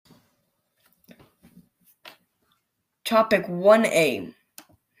Topic 1A,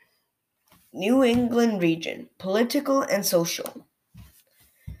 New England region, political and social.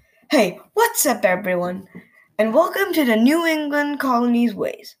 Hey, what's up everyone? And welcome to the New England Colonies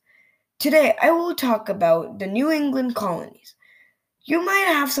Ways. Today I will talk about the New England colonies. You might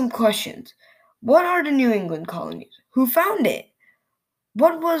have some questions. What are the New England colonies? Who found it?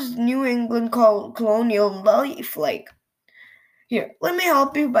 What was New England colonial life like? Here, let me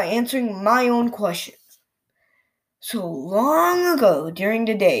help you by answering my own questions. So long ago, during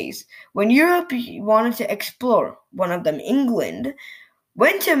the days when Europe wanted to explore, one of them, England,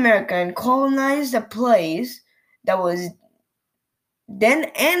 went to America and colonized a place that was then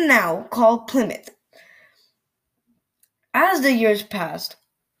and now called Plymouth. As the years passed,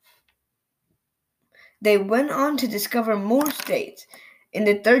 they went on to discover more states in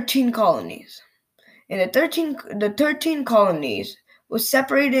the 13 colonies. The 13 colonies was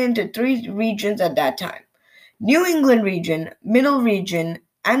separated into 3 regions at that time: New England region, Middle region,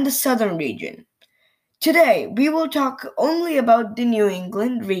 and the Southern region. Today, we will talk only about the New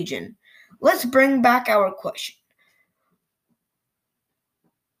England region. Let's bring back our question.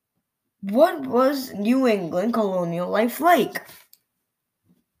 What was New England colonial life like?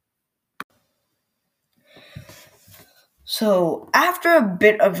 So, after a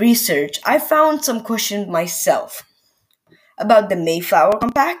bit of research, I found some questions myself about the Mayflower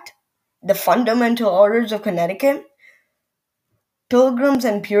Compact, the Fundamental Orders of Connecticut, Pilgrims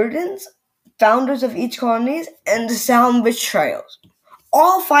and Puritans, founders of each colony, and the Salem Witch Trials.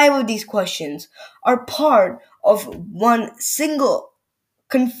 All 5 of these questions are part of one single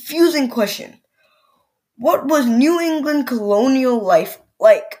confusing question. What was New England colonial life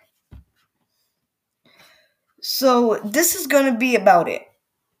like? So this is going to be about it.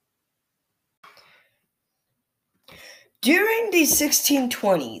 During the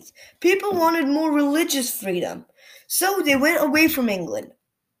 1620s, people wanted more religious freedom, so they went away from England.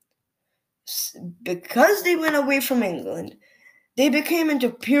 Because they went away from England, they became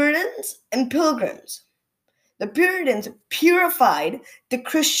into Puritans and Pilgrims. The Puritans purified the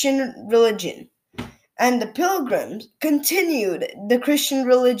Christian religion, and the Pilgrims continued the Christian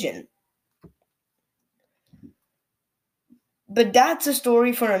religion. But that's a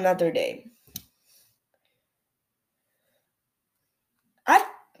story for another day.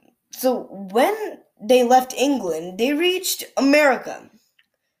 So when they left England, they reached America,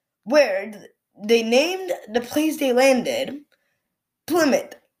 where they named the place they landed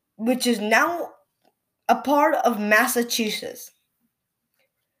Plymouth, which is now a part of Massachusetts.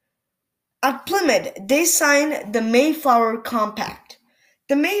 At Plymouth, they signed the Mayflower Compact.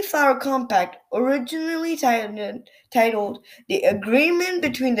 The Mayflower Compact, originally titled The Agreement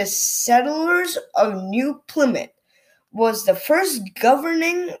Between the Settlers of New Plymouth, was the first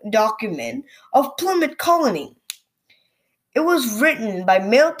governing document of Plymouth Colony. It was written by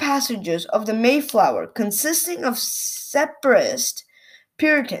male passengers of the Mayflower, consisting of separatist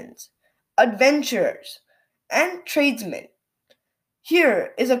Puritans, adventurers, and tradesmen.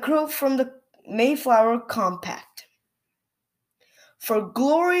 Here is a quote from the Mayflower Compact. For the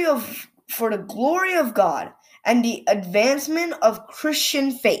glory of God and the advancement of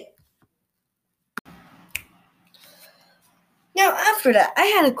Christian faith. Now, after that, I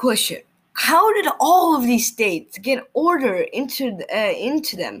had a question. How did all of these states get order into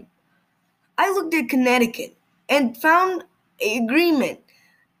them? I looked at Connecticut and found an agreement.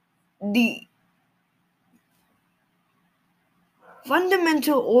 The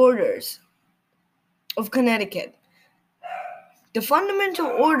Fundamental Orders of Connecticut. The Fundamental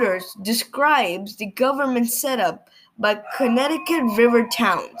Orders describes the government set up by Connecticut river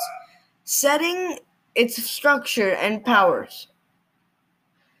towns, setting its structure and powers.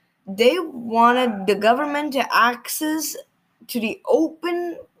 They wanted the government to access to the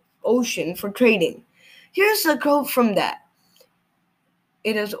open ocean for trading. Here's a quote from that.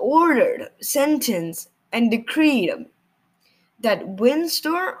 It is ordered, sentenced, and decreed that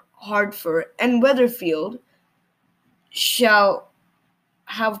Windsor, Hartford, and Weatherfield shall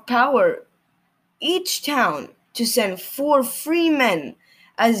have power, each town, to send 4 free men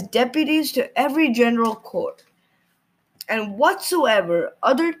as deputies to every general court. And whatsoever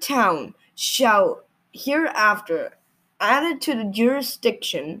other town shall hereafter added to the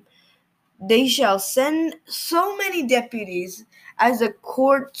jurisdiction, they shall send so many deputies as the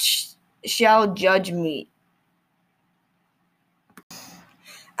court shall judge me.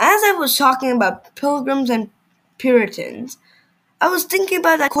 As I was talking about Pilgrims and Puritans, I was thinking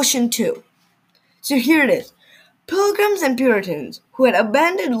about that question too. So here it is. Pilgrims and Puritans who had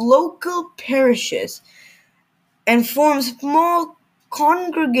abandoned local parishes and formed small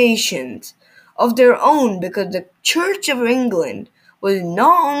congregations of their own because the Church of England was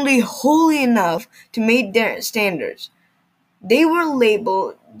not only holy enough to meet their standards, they were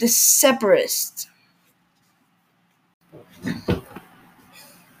labeled the separatists.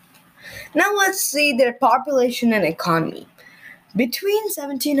 Now let's see their population and economy. Between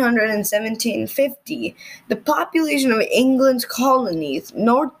 1700 and 1750, the population of England's colonies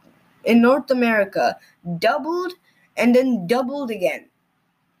in North America doubled and then doubled again.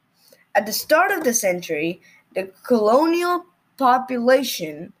 At the start of the century, the colonial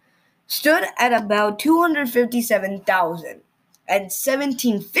population stood at about 257,000. At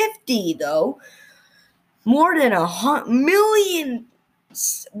 1750, though, more than a million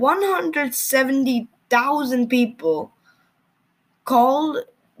 170,000 people called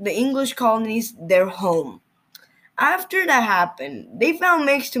the English colonies their home. After that happened, they found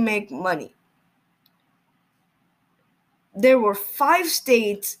ways to make money. There were 5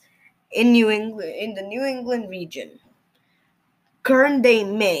 states in the New England region. Current day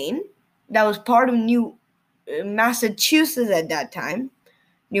Maine, that was part of New Massachusetts at that time,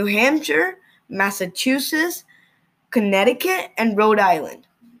 New Hampshire, Massachusetts, Connecticut, and Rhode Island.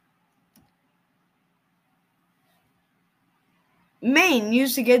 Maine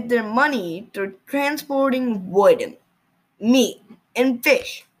used to get their money through transporting wood, meat, and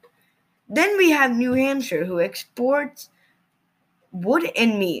fish. Then we have New Hampshire, who exports wood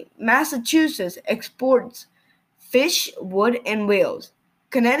and meat. Massachusetts exports fish, wood, and whales.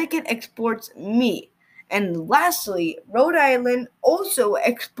 Connecticut exports meat. And lastly, Rhode Island also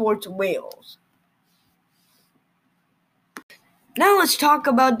exports whales. Now let's talk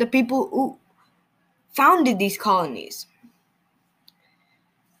about the people who founded these colonies.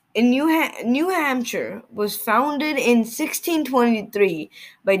 New Hampshire was founded in 1623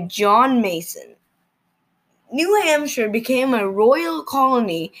 by John Mason. New Hampshire became a royal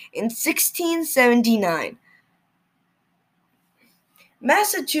colony in 1679.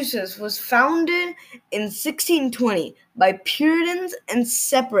 Massachusetts was founded in 1620 by Puritans and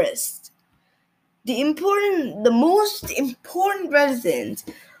Separatists. The most important residents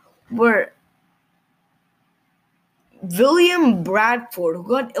were William Bradford, who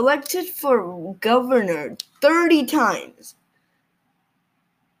got elected for governor 30 times.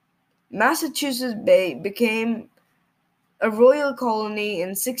 Massachusetts Bay became a royal colony in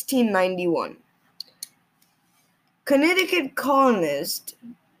 1691. Connecticut colonists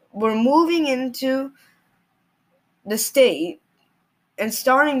were moving into the state and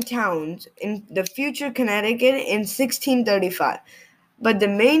starting towns in the future Connecticut in 1635, but the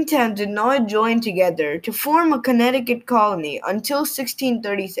main towns did not join together to form a Connecticut colony until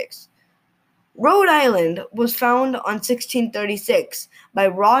 1636. Rhode Island was founded on 1636 by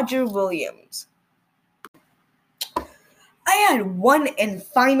Roger Williams. I had one and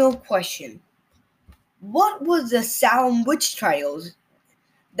final question. What was the Salem witch trials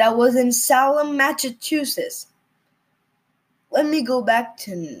that was in Salem, Massachusetts? Let me go back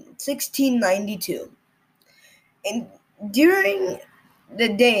to 1692. And during the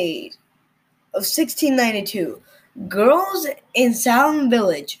day of 1692, girls in Salem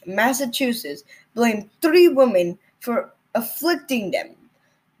Village, Massachusetts, blamed 3 women for afflicting them.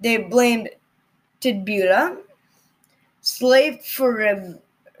 They blamed Tidbuta, slave for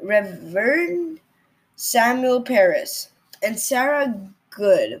Reverend Samuel Paris, and Sarah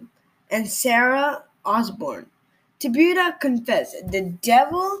Good, and Sarah Osborne. Tidbuta confessed, "The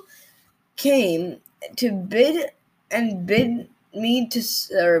devil came to bid me to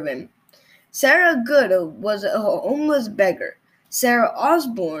serve him." Sarah Good was a homeless beggar. Sarah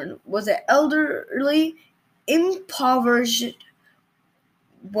Osborne was an elderly, impoverished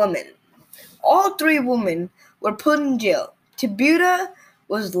woman. All 3 women were put in jail. Tidbuta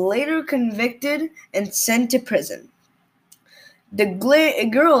was later convicted and sent to prison. The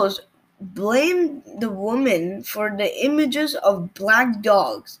girls blamed the women for the images of black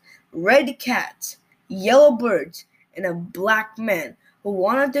dogs, red cats, yellow birds, and a black man who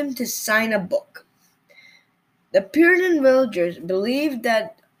wanted them to sign a book. The Puritan villagers believed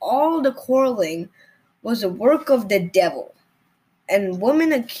that all the quarreling was the work of the devil, and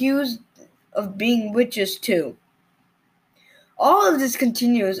women accused of being witches too. All of this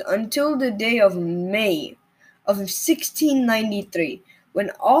continues until the day of May of 1693,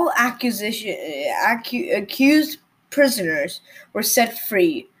 when all accused prisoners were set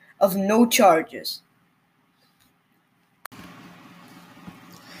free of no charges.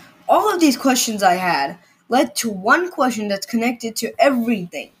 All of these questions I had led to one question that's connected to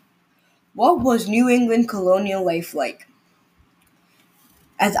everything. What was New England colonial life like?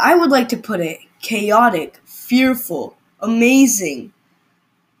 As I would like to put it, chaotic, fearful, amazing.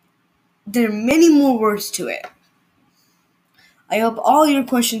 there are many more words to it. I hope all your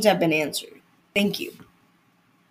questions have been answered. Thank you.